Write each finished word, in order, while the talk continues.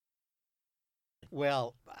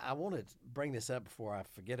Well, I want to bring this up before I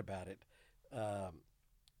forget about it. Um,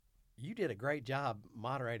 you did a great job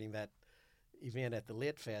moderating that event at the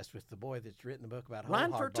Lit Fest with the boy that's written the book about whole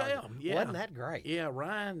Ryan hog Fertel, barbecue. yeah. Wasn't that great? Yeah,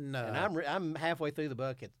 Ryan. And I'm halfway through the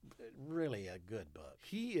book. It's really a good book.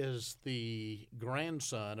 He is the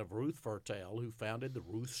grandson of Ruth Fertel, who founded the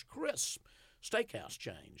Ruth's Chris steakhouse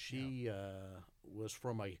chain. She was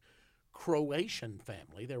from a Croatian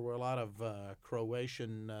family. There were a lot of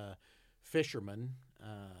Croatian fishermen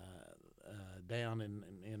down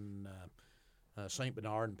in St.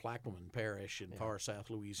 Bernard and Plaquemine Parish in far south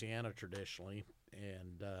Louisiana traditionally,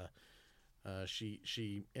 and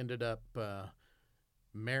she ended up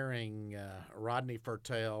marrying Rodney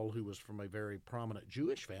Fertel, who was from a very prominent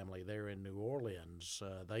Jewish family there in New Orleans.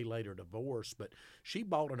 They later divorced, but she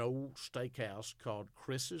bought an old steakhouse called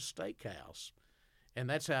Chris's Steakhouse, and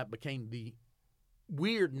that's how it became the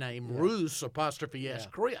weird name Ruth's apostrophe S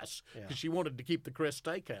Chris, because she wanted to keep the Chris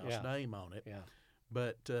Steakhouse name on it. Yeah.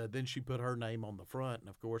 But then she put her name on the front, and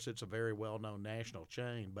of course it's a very well-known national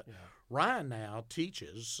chain. But Ryan now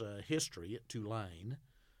teaches history at Tulane,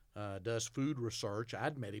 does food research.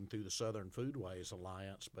 I'd met him through the Southern Foodways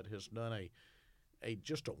Alliance, but has done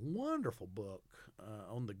just a wonderful book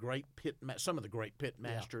on the great some of the great pit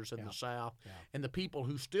masters in the South, and the people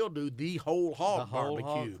who still do the whole hog barbecue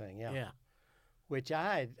hog thing. Yeah. Which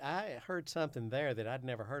I heard something there that I'd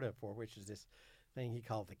never heard of before, which is this thing he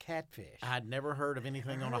called the catfish. I'd never heard of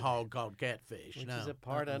anything on a hog called catfish. Which no. is a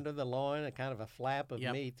part under the loin, a kind of a flap of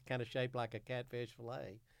meat, kind of shaped like a catfish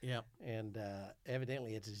fillet. Yep. And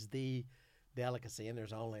evidently it is the delicacy, and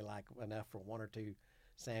there's only like enough for one or two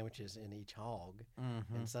sandwiches in each hog.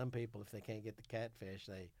 Mm-hmm. And some people, if they can't get the catfish,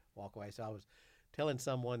 they walk away. So I was telling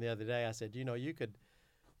someone the other day, I said, you could,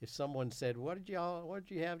 if someone said, what did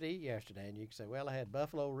you have to eat yesterday? And you could say, well, I had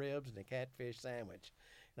buffalo ribs and a catfish sandwich.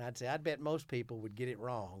 And I'd say, I'd bet most people would get it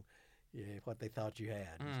wrong, what they thought you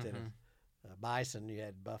had. Mm-hmm. Instead of bison, you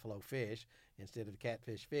had buffalo fish. Instead of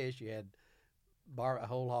catfish fish, you had a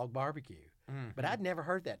whole hog barbecue. Mm-hmm. But I'd never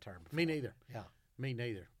heard that term before. Me neither. Yeah. Me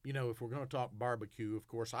neither. If we're going to talk barbecue, of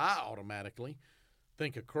course, I automatically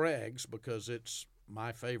think of Craig's because it's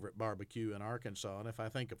my favorite barbecue in Arkansas. And if I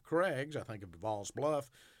think of Craig's, I think of DeVal's Bluff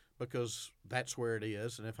because that's where it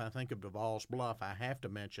is. And if I think of DeVal's Bluff, I have to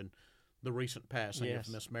mention the recent passing of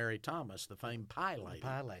Miss Mary Thomas, the famed pie lady. The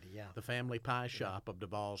pie lady, yeah. The family pie shop of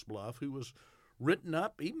DeVal's Bluff, who was written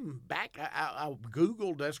up even back. I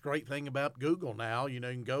Googled. That's the great thing about Google now. You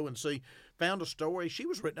can go and see. Found a story. She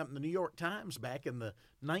was written up in the New York Times back in the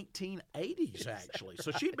 1980s, actually.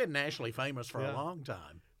 So she'd been nationally famous for a long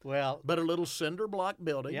time. Well, but a little cinder block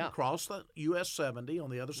building across the US 70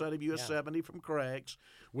 on the other side of US 70 from Craig's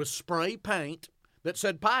with spray paint that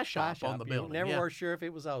said pie shop on the building. Never were sure if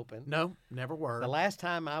it was open. No, never were. The last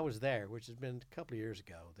time I was there, which has been a couple of years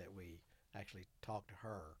ago, that we actually talked to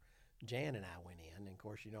her, Jan and I went in. And, of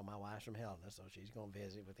course, my wife's from Helena, so she's going to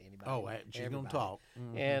visit with anybody. Oh, she's going to talk.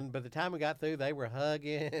 Mm-hmm. And by the time we got through, they were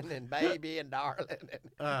hugging and baby and darling.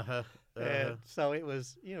 And so it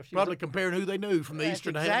was, she probably comparing who they knew from the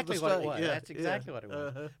eastern half of the state. Yeah, that's exactly what it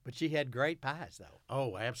was. But she had great pies, though.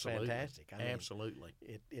 Oh, absolutely. Fantastic. Absolutely.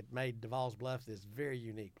 It made DeVal's Bluff this very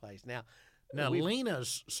unique place. Now,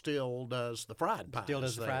 Lena's still does the fried pies. Still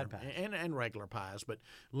does the fried pies. And regular pies, but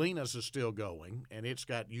Lena's is still going, and it's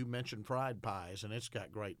got, you mentioned fried pies, and it's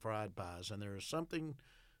got great fried pies, and there is something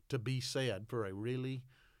to be said for a really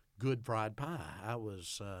good fried pie. I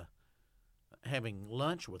was having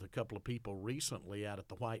lunch with a couple of people recently out at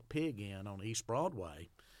the White Pig Inn on East Broadway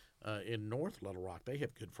in North Little Rock. They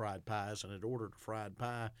have good fried pies, and had ordered a fried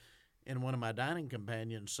pie, and one of my dining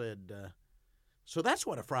companions said, so that's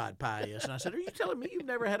what a fried pie is. And I said, are you telling me you've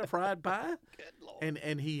never had a fried pie? Good Lord.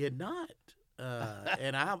 And he had not.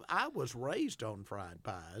 And I was raised on fried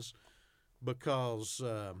pies because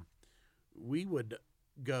we would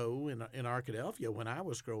go in Arkadelphia when I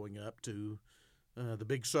was growing up to the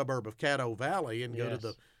big suburb of Caddo Valley and go to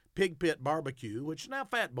the Pig Pit Barbecue, which is now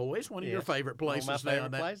Fat Boys, one of your favorite places now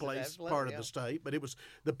in that part of the state. But it was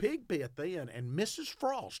the Pig Pit then, and Mrs.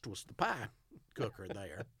 Frost was the pie cooker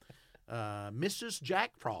there. Mrs.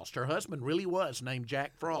 Jack Frost. Her husband really was named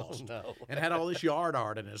Jack Frost, and had all this yard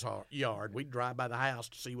art in his yard. We'd drive by the house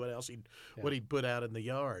to see what else he'd put out in the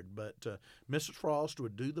yard. But Mrs. Frost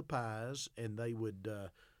would do the pies, and they would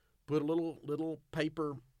put a little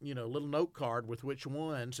paper, little note card with which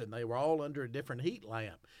ones, and they were all under a different heat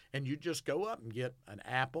lamp. And you just go up and get an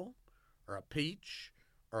apple, or a peach,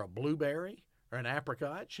 or a blueberry, or an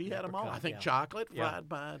apricot. She had them all. I think chocolate fried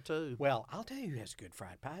pie too. Well, I'll tell you who has good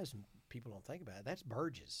fried pies. people don't think about it. That's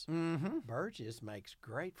Burgess. Mm-hmm. Burgess makes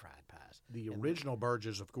great fried pies. The original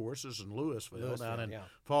Burgess, of course, is in Louisville down in yeah.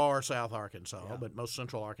 far South Arkansas, Yeah. but most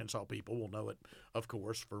Central Arkansas people will know it, of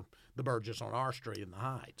course, for the Burgess on R Street in the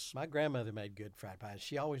Heights. My grandmother made good fried pies.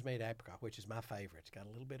 She always made apricot, which is my favorite. It's got a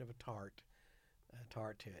little bit of a tart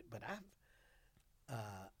to it. But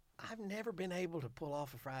I've never been able to pull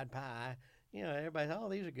off a fried pie. You know, everybody says, "Oh,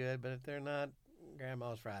 these are good," but if they're not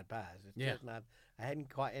Grandma's fried pies, it's just not. I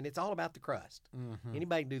hadn't quite, and it's all about the crust. Mm-hmm.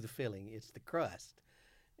 Anybody can do the filling; it's the crust,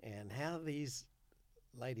 and how these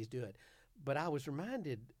ladies do it. But I was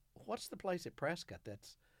reminded, what's the place at Prescott?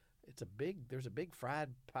 There's a big fried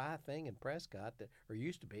pie thing in Prescott that, or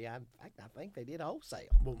used to be. In fact, I think they did wholesale.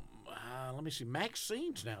 Well, let me see.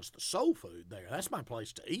 Maxine's now. It's the soul food there. That's my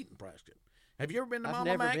place to eat in Prescott. Have you ever been to I've Mama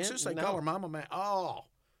never been. Max's? They No. call her Mama Max. Oh,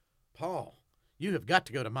 Paul, you have got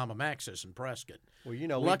to go to Mama Max's in Prescott. Well, you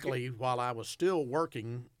know, Luckily, while I was still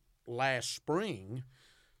working last spring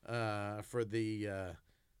for the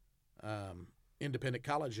independent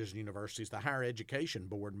colleges and universities, the Higher Education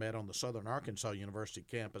Board met on the Southern Arkansas University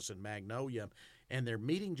campus in Magnolia, and their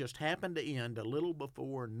meeting just happened to end a little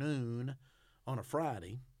before noon on a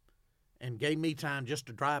Friday and gave me time just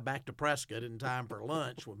to drive back to Prescott in time for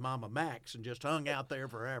lunch with Mama Max and just hung out there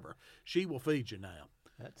forever. She will feed you now.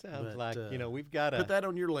 That sounds But, like, we've got Put that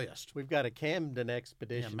on your list. we've got a Camden Yeah,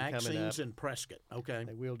 expedition coming up. Maxine's in Prescott. Okay.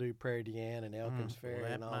 That we'll do Prairie du Chien and Elkins Ferry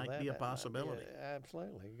that and all might that. be a That might possibility.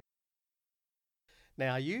 absolutely.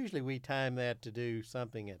 Now, usually we time that to do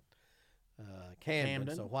something at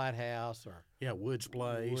Camden, so White House or Yeah, Woods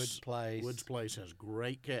Place. Woods Place. Woods Place has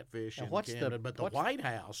great catfish Now, in what's the- Camden, but the what's- White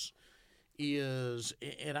House is,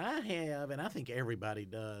 and I think everybody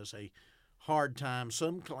does, a hard time.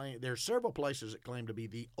 Some claim there's several places that claim to be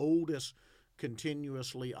the oldest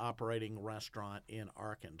continuously operating restaurant in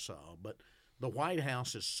Arkansas, but the White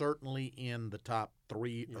House is certainly in the top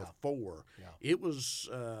 3 or 4. Yeah. It was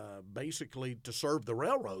basically to serve the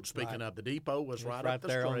railroad. Speaking Right. of, the depot was It's right right up the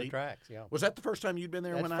there street. on the tracks. Yeah, Was that the first time you'd been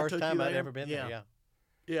there that's when the I first took time you I'd there? ever been there. Yeah,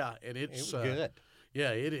 Yeah, and it it's was good.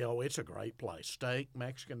 Yeah, it's a great place. Steak,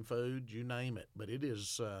 Mexican food, you name it. But it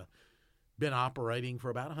has been operating for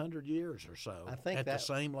about 100 years or so I think at the that-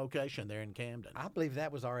 same location there in Camden. I believe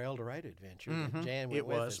that was our El Dorado adventure. that Mhm. Jan went It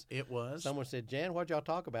with was. us. It was. Someone said, "Jan, what'd y'all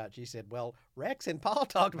talk about?" She said, "Well, Rex and Paul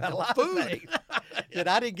talked about a lot Food. of things that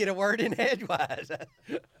I didn't get a word in edgewise,"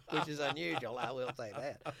 which is unusual. I will say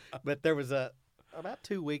that. But there was about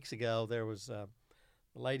 2 weeks ago, there was a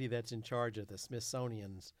lady that's in charge of the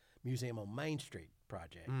Smithsonian's Museum on Main Street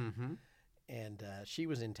project, Mm-hmm. and she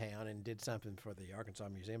was in town and did something for the Arkansas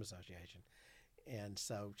Museum Association. And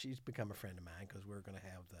so she's become a friend of mine because we're going to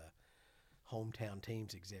have the Hometown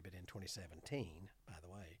Teams exhibit in 2017, by the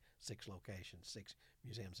way. 6 locations, 6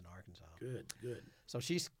 museums in Arkansas. Good, good. So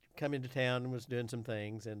she's come into town and was doing some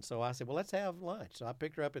things. And so I said, well, let's have lunch. So I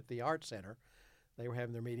picked her up at the Art Center. They were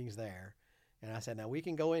having their meetings there. And I said, now we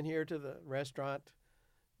can go in here to the restaurant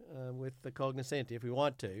with the cognoscenti if we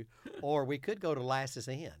want to, or we could go to Lasses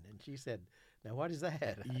Inn. And she said, now what is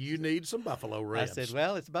that? You need some buffalo ribs. I said,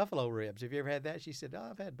 well, it's buffalo ribs. Have you ever had that? She said, oh,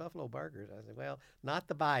 I've had buffalo burgers. I said, well, not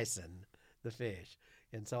the bison, the fish.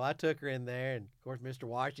 And so I took her in there, and of course, Mr.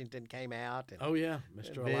 Washington came out. And Oh, yeah,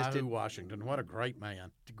 Mr. visited- Elihu Washington. What a great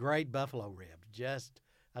man. great buffalo ribs.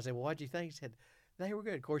 I said, well, what'd you think? She said, they were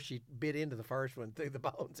good. Of course, she bit into the first one through the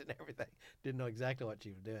bones and everything. Didn't know exactly what she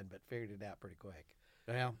was doing, but figured it out pretty quick.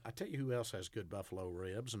 Well, I tell you who else has good buffalo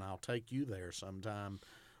ribs, and I'll take you there sometime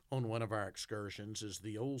on one of our excursions, is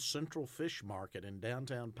the old Central Fish Market in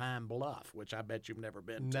downtown Pine Bluff, which I bet you've never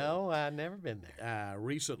been to. No, I've never been there.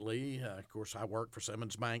 Recently, of course, I work for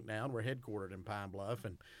Simmons Bank now, and we're headquartered in Pine Bluff.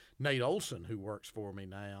 And Nate Olson, who works for me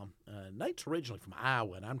now, Nate's originally from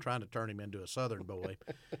Iowa, and I'm trying to turn him into a Southern boy.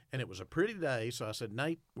 And it was a pretty day, so I said,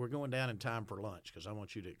 Nate, we're going down in time for lunch because I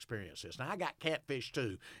want you to experience this. Now, I got catfish,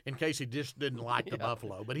 too, in case he just didn't like the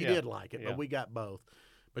buffalo, but he did like it, but we got both.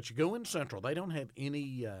 But you go in Central, they don't have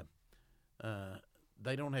any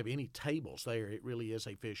tables there. It really is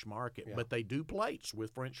a fish market. Yeah. But they do plates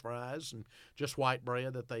with French fries and just white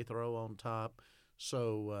bread that they throw on top.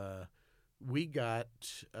 So we got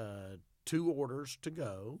 2 orders to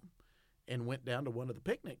go and went down to one of the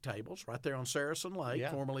picnic tables right there on Saracen Lake,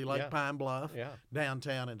 formerly Lake Pine Bluff,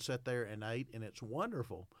 downtown, and sat there and ate, and it's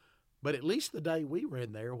wonderful. But at least the day we were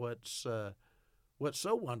in there, what's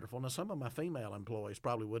so wonderful, now some of my female employees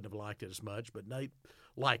probably wouldn't have liked it as much, but Nate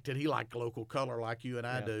liked it. He liked local color like you and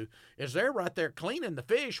I do. Is they're right there cleaning the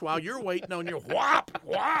fish while you're waiting on your whop,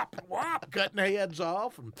 whop, whop, cutting heads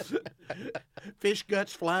off and fish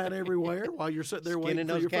guts flying everywhere while you're sitting there waiting Skinning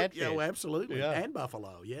for those your catfish. Yeah, absolutely. Yeah. And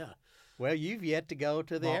buffalo, yeah. Well, you've yet to go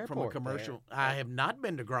to the bought airport from a commercial. I have not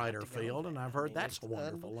been to Greater Field, and I've heard mean, that's it's a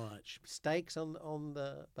wonderful lunch. Steaks on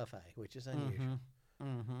the buffet, which is unusual.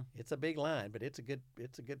 Mm-hmm. It's a big line, but it's a good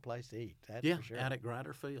place to eat. That's Yeah, for sure. out at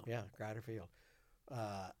Greater Field. Yeah, Greater Field.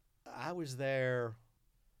 I was there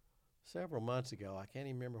several months ago. I can't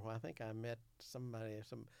even remember why. I think I met some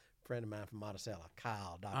friend of mine from Monticello,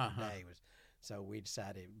 Kyle, Dr. Day was. So we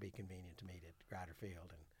decided it would be convenient to meet at Greater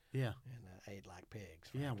Field and ate like pigs.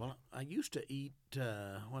 Yeah, frankly. well, I used to eat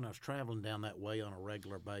when I was traveling down that way on a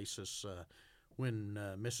regular basis. When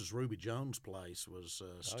Mrs. Ruby Jones' place was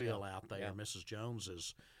still out there, Yeah. Mrs.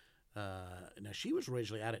 Jones's. Now she was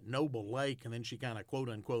originally out at Noble Lake, and then she kind of quote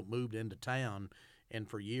unquote moved into town, and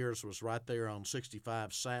for years was right there on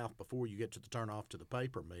 65 South before you get to the turnoff to the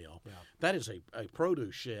paper mill. Yeah. That is a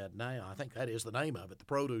produce shed now. I think that is the name of it, the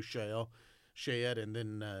produce shed, and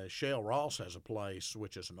then Shell Ross has a place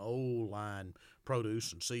which is an old line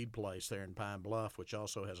produce and seed place there in Pine Bluff, which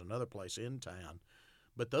also has another place in town.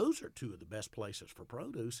 But those are two of the best places for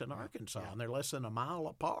produce in Arkansas, and they're less than a mile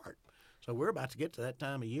apart. So we're about to get to that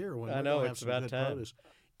time of year when we're going to have some good produce.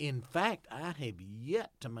 In fact, I have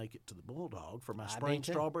yet to make it to the Bulldog for my spring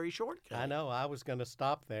strawberry shortcake. I know. I was going to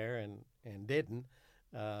stop there and didn't.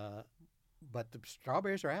 But the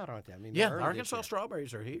strawberries are out, aren't they? I mean, yeah, Arkansas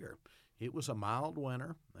strawberries are here. It was a mild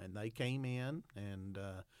winter, and they came in, and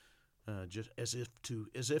just as if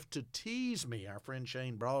to tease me, our friend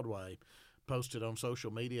Shane Broadway posted on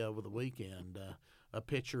social media over the weekend a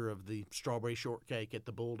picture of the strawberry shortcake at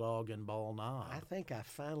the Bulldog in Ball Knob. I think I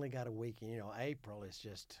finally got a weekend. You know, April is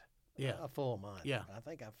just a full month. Yeah. I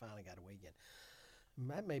think I finally got a weekend.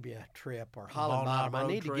 That may be a trip or Holland Bottom. I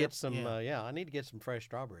need to get some. I need to get some fresh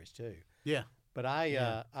strawberries too. Yeah. But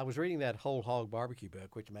I was reading that Whole Hog Barbecue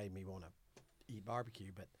book, which made me want to eat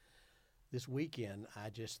barbecue. But this weekend, I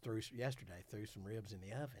just threw some ribs in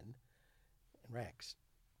the oven, and Rex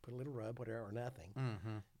put a little rub, whatever, or nothing,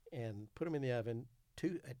 and put them in the oven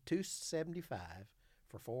at 275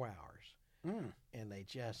 for 4 hours, and they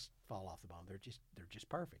just fall off the bone. They're just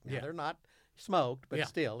perfect. Now, they're not smoked, but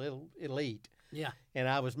still, it'll eat. Yeah. And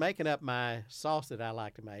I was making up my sauce that I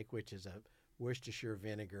like to make, which is a Worcestershire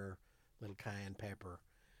vinegar, little cayenne pepper,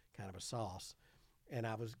 kind of a sauce. And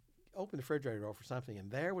I was opening the refrigerator door for something, and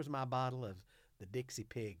there was my bottle of the Dixie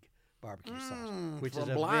Pig barbecue sauce, which is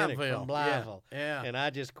a vinegar from Blytheville. Yeah. And I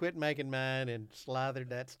just quit making mine and slathered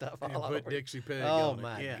that stuff all over. Put Dixie Pig Oh, on it.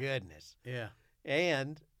 my goodness. Yeah.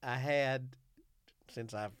 And I had,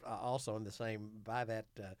 since I've also in the same, by that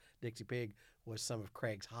Dixie Pig, was some of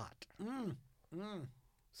Craig's Hot.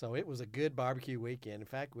 So it was a good barbecue weekend. In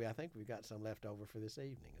fact, I think we've got some left over for this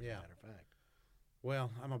evening, as a matter of fact. Well,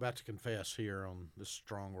 I'm about to confess here on this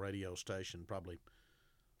strong radio station, probably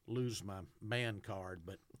lose my man card,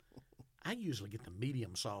 but I usually get the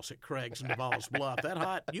medium sauce at Craig's in Devils Bluff. That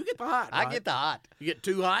hot? You get the hot, right? I get the hot. You get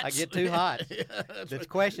two hots? I get two hot. The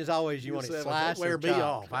question is always, you want it sliced or chopped? Wear me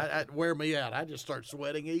off. I wear me out. I just start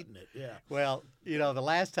sweating eating it. Yeah. Well, you know, the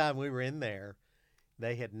last time we were in there,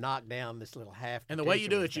 they had knocked down this little half. And the way you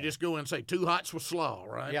do it, you just go in and say 2 hots with slaw,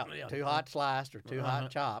 right? Yeah, 2 hot sliced or 2 hot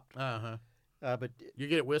chopped. But you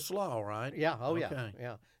get it with slaw, right? Yeah. Oh, okay.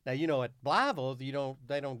 Yeah. Now, you know, at Blytheville,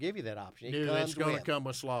 they don't give you that option. It's going to come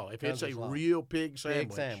with slaw. If it's a real pig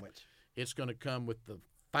sandwich, it's going to come with the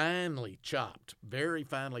finely chopped, very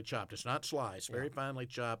finely chopped. It's not sliced, very finely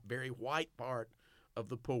chopped, very white part of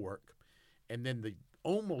the pork, and then the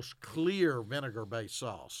almost clear vinegar-based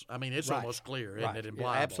sauce. I mean, it's almost clear, isn't it, in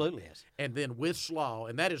Blytheville? Absolutely is. And then with slaw,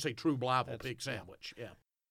 and that is a true Blytheville pig sandwich. Yeah.